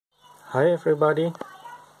Hi everybody,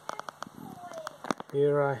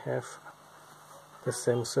 here I have the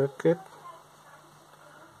same circuit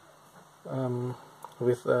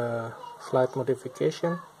with a slight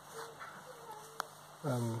modification.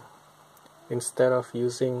 Instead of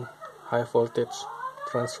using high voltage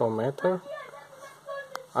transformator,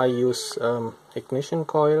 I use ignition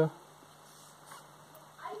coil,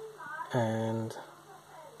 and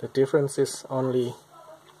the difference is only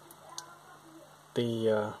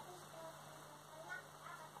the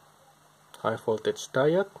high voltage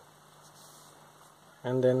diode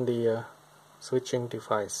and then the switching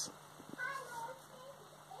device.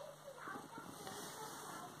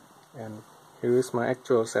 And here is my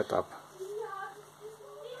actual setup.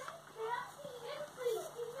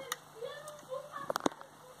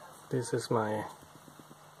 This is my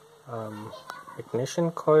ignition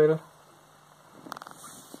coil.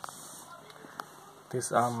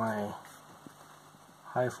 These are my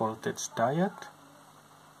high voltage diode.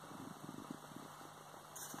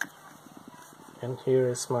 And here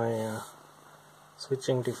is my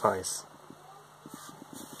switching device.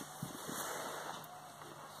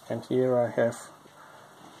 And here I have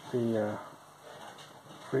the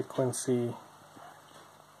frequency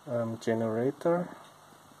generator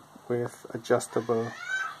with adjustable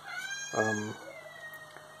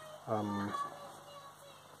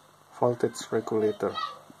voltage regulator.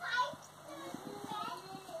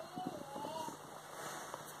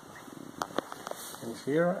 And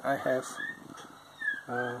here I have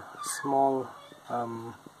a small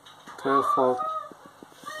 12 volt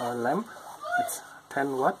lamp. It's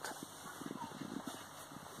 10 watt,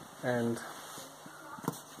 and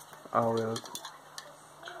I will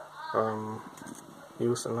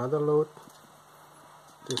use another load.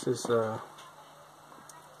 This is a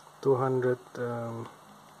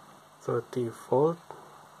 230 volt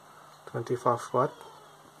 25 watt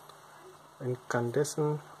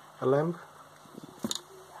incandescent lamp.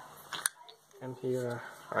 And here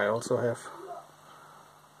I also have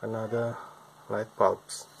another light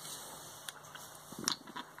bulbs.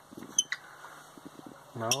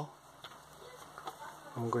 Now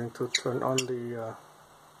I'm going to turn on the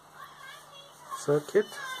circuit.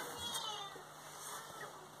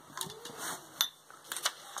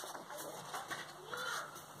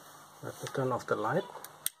 Let me turn off the light.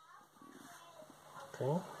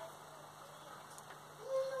 Okay.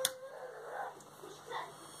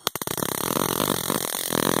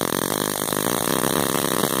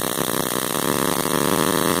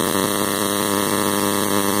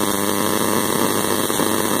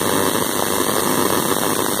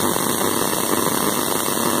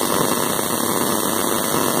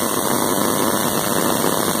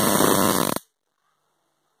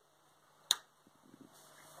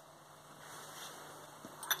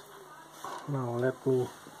 Now let me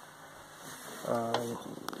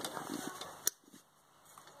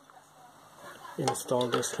install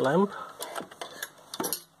this lamp.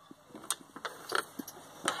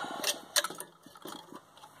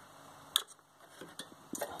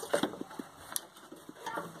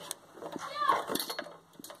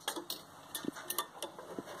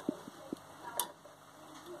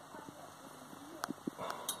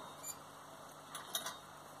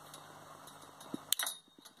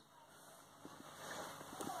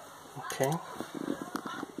 Okay,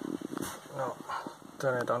 now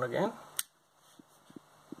turn it on again.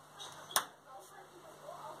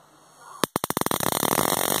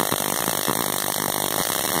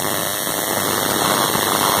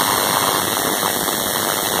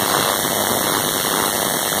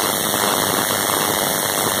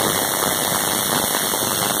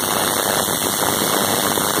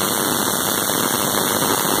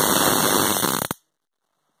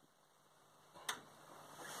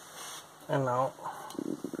 And now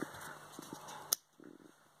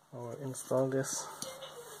I will install this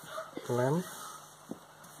lamp.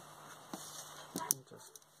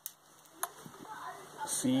 Just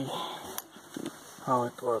see how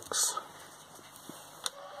it works.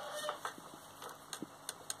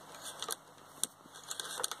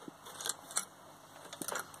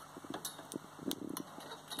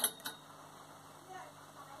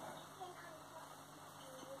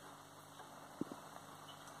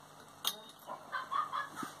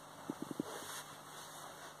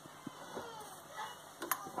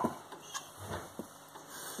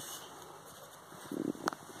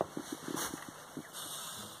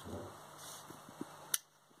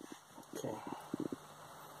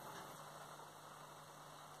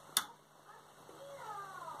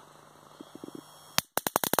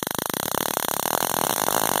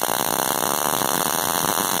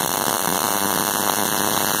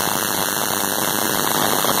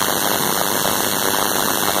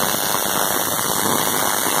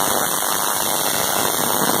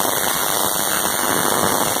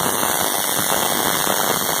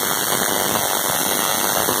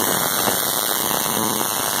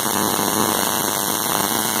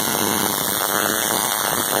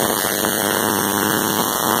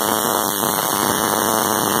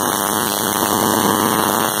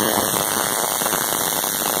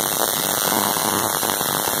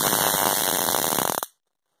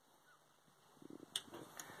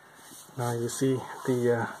 Now you see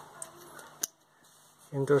the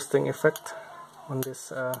interesting effect on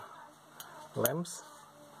this lamps.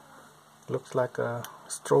 Looks like a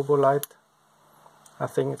strobo light. I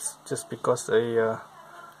think it's just because a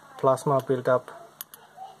plasma built up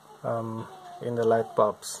in the light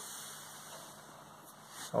bulbs.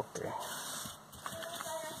 Okay,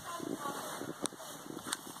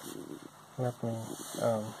 let me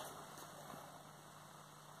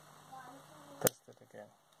test it again.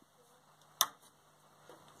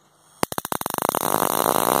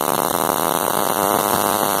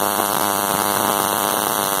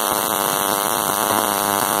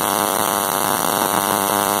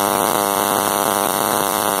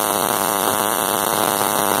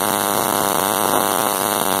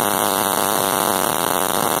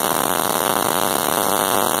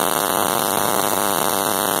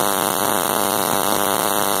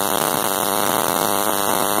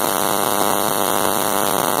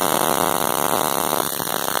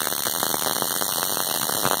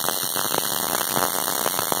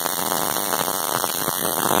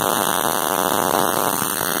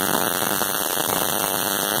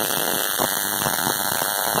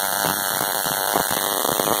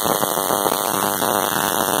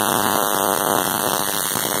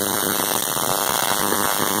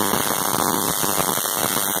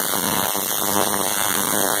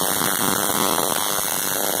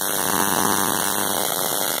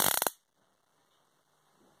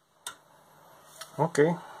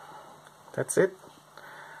 Okay, that's it.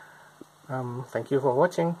 Thank you for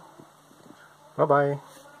watching. Bye bye.